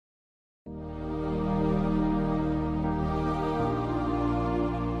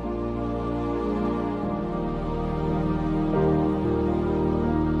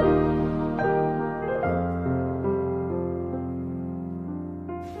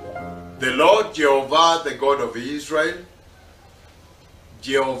The Lord Jehovah, the God of Israel,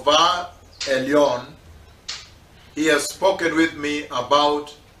 Jehovah Elyon, he has spoken with me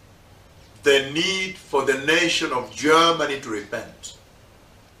about the need for the nation of Germany to repent.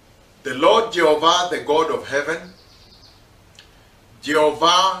 The Lord Jehovah, the God of heaven,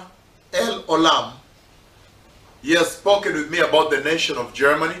 Jehovah El Olam, he has spoken with me about the nation of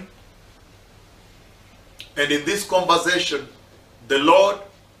Germany. And in this conversation, the Lord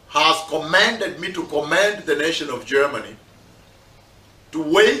has commanded me to command the nation of Germany to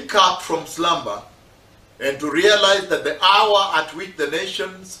wake up from slumber and to realize that the hour at which the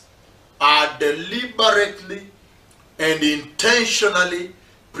nations are deliberately and intentionally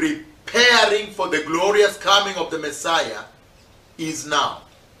preparing for the glorious coming of the Messiah is now.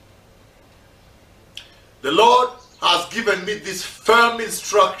 The Lord has given me this firm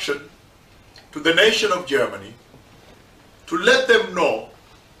instruction to the nation of Germany to let them know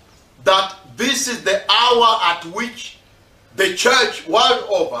that this is the hour at which the church world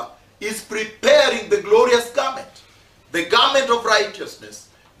over is preparing the glorious garment, the garment of righteousness,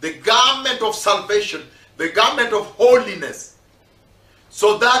 the garment of salvation, the garment of holiness,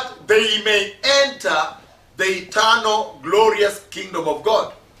 so that they may enter the eternal glorious kingdom of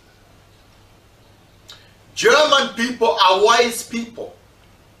God. German people are wise people.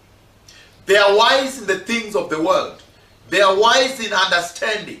 They are wise in the things of the world. They are wise in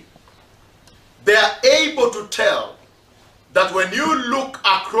understanding. They are able to tell that when you look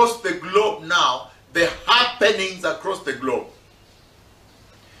across the globe now, the happenings across the globe,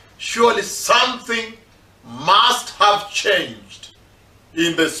 surely something must have changed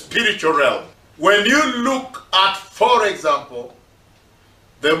in the spiritual realm. When you look at, for example,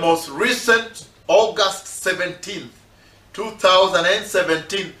 the most recent August 17th,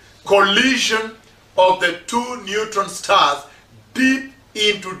 2017 collision of the two neutron stars deep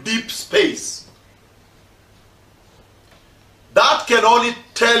into deep space, that can only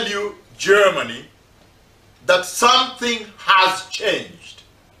tell you, Germany, that something has changed.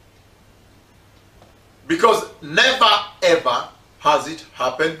 Because never ever has it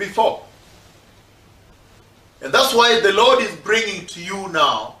happened before. And that's why the Lord is bringing to you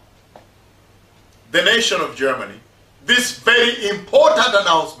now, the nation of Germany, this very important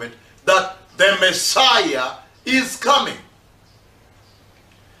announcement that the Messiah is coming.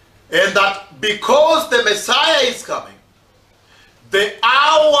 And that because the Messiah is coming, the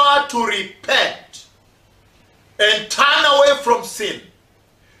hour to repent and turn away from sin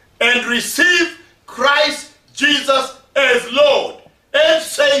and receive Christ Jesus as Lord and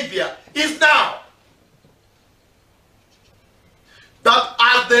Savior is now. That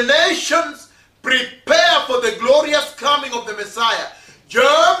as the nations prepare for the glorious coming of the Messiah,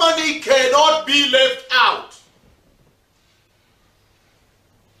 Germany cannot be left out.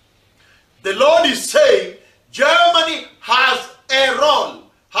 The Lord is saying Germany has a role,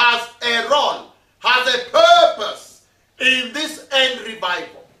 has a purpose in this end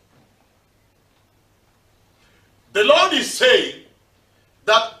revival. The Lord is saying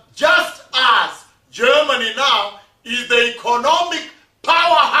that just as Germany now is the economic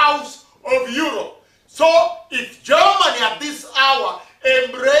powerhouse of Europe, so if Germany at this hour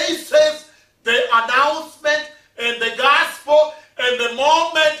embraces the announcement and the gospel and the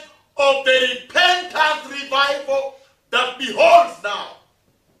moment of the repentance revival that beholds now,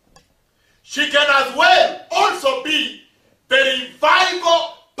 she can as well also be the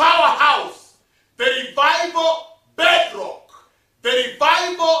revival powerhouse, the revival bedrock, the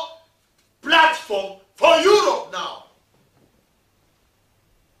revival platform for Europe now.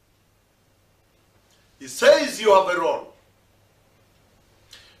 He says you have a role.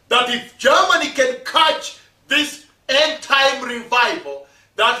 That if Germany can catch this end-time revival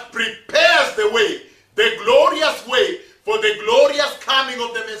that prepares the way, the glorious way for the glorious coming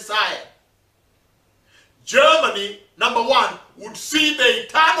of the Messiah, Germany, number one, would see the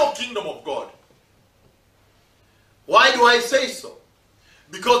eternal kingdom of God. Why do I say so?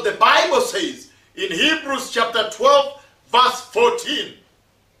 Because the Bible says in Hebrews chapter 12 verse 14,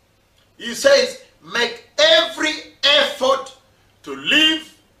 he says, make every effort to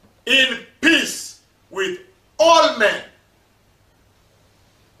live in peace with all men.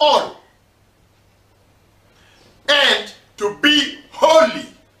 All. And to be holy.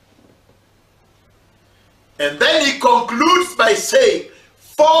 And then he concludes by saying,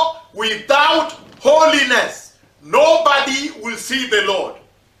 for without holiness, nobody will see the Lord.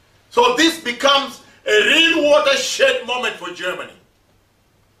 So this becomes a real watershed moment for Germany.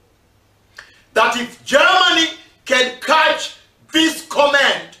 That if Germany can catch this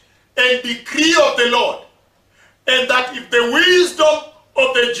command and decree of the Lord, and that if the wisdom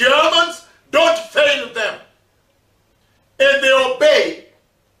of the Germans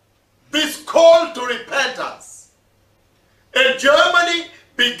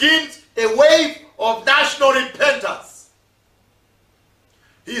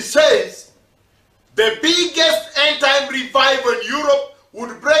he says the biggest end-time revival in Europe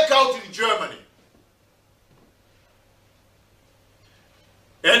would break out in Germany.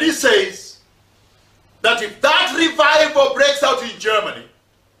 And he says that if that revival breaks out in Germany,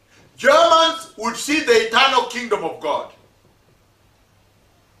 Germans would see the eternal kingdom of God.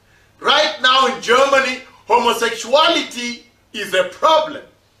 Right now in Germany, homosexuality is a problem.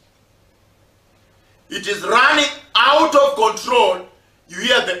 It is running out of control. You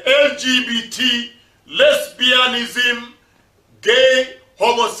hear the LGBT, lesbianism, gay,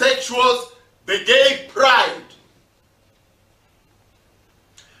 homosexuals, the gay pride.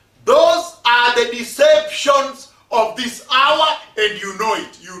 Those are the deceptions of this hour, and you know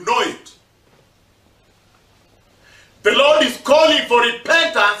it. You know it. The Lord is calling for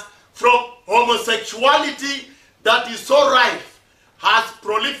repentance from homosexuality that is so rife, has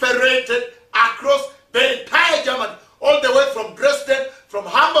proliferated across the entire Germany, all the way from Dresden, from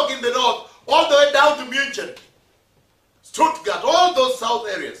Hamburg in the north, all the way down to München, Stuttgart, all those south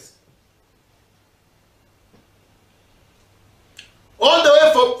areas. All the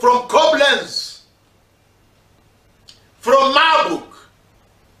way from Koblenz, from Marburg,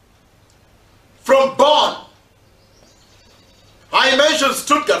 from Bonn. I mentioned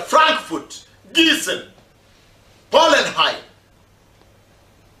Stuttgart, Frankfurt, Gießen, Hohenheim,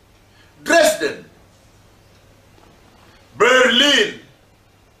 Dresden, Berlin.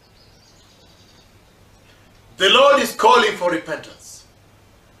 The Lord is calling for repentance.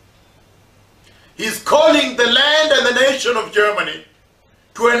 He's calling the land and the nation of Germany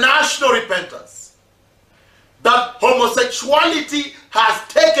to a national repentance. That homosexuality has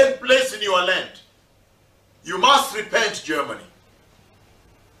taken place in your land. You must repent, Germany.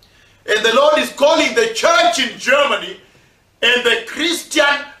 And the Lord is calling the church in Germany and the Christian,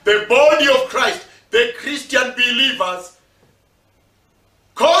 the body of Christ, the Christian believers,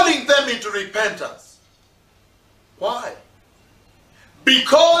 calling them into repentance. Why?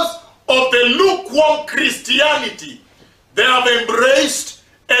 Because of the lukewarm Christianity they have embraced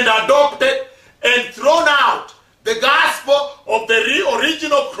and adopted and thrown out the gospel of the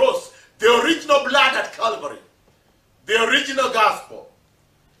original cross, the original blood at Calvary, the original gospel,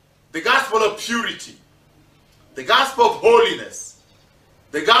 the gospel of purity, the gospel of holiness,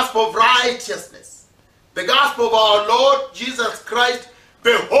 the gospel of righteousness, the gospel of our Lord Jesus Christ,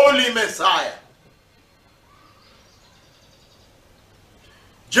 the Holy Messiah.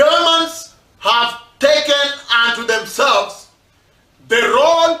 Germans have taken unto themselves the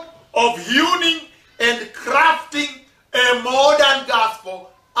role of hewing and crafting a modern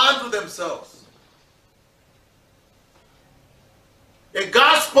gospel unto themselves. A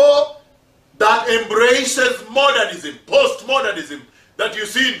gospel that embraces modernism, postmodernism that you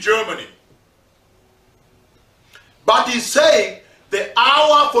see in Germany. But he's saying the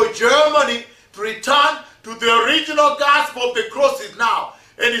hour for Germany to return to the original gospel of the cross is now.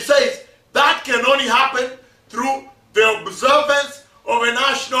 And he says that can only happen through the observance of a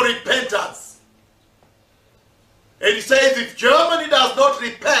national repentance. And he says if Germany does not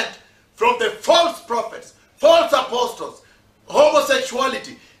repent from the false prophets, false apostles,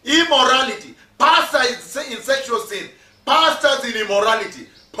 homosexuality, immorality, pastors in sexual sin, pastors in immorality,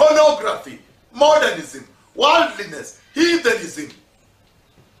 pornography, modernism, worldliness, heathenism,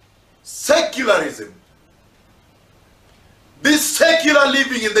 secularism, this secular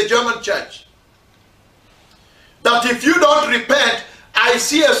living in the German church, that if you don't repent, I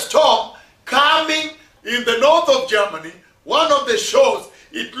see a storm coming in the north of Germany. One of the shores,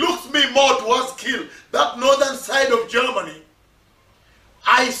 it looks me more towards Kiel, that northern side of Germany.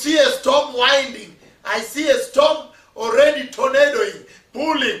 I see a storm winding. I see a storm already tornadoing,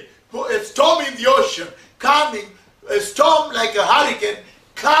 pulling, a storm in the ocean, coming, a storm like a hurricane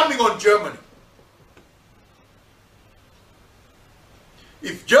coming on Germany.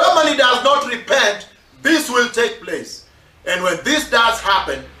 If Germany does not repent, this will take place. And when this does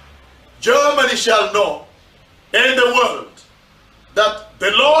happen, Germany shall know, and the world, that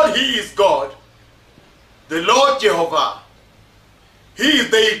the Lord, He is God, the Lord Jehovah. He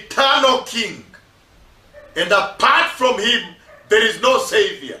is the eternal King. And apart from Him, there is no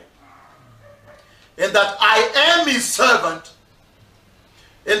Savior. And that I am His servant,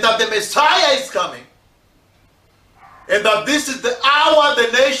 and that the Messiah is coming, and that this is the hour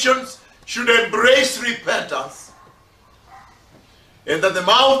the nations should embrace repentance, and that the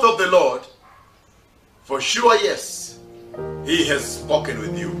mouth of the Lord, for sure, yes, He has spoken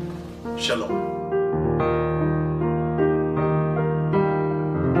with you. Shalom.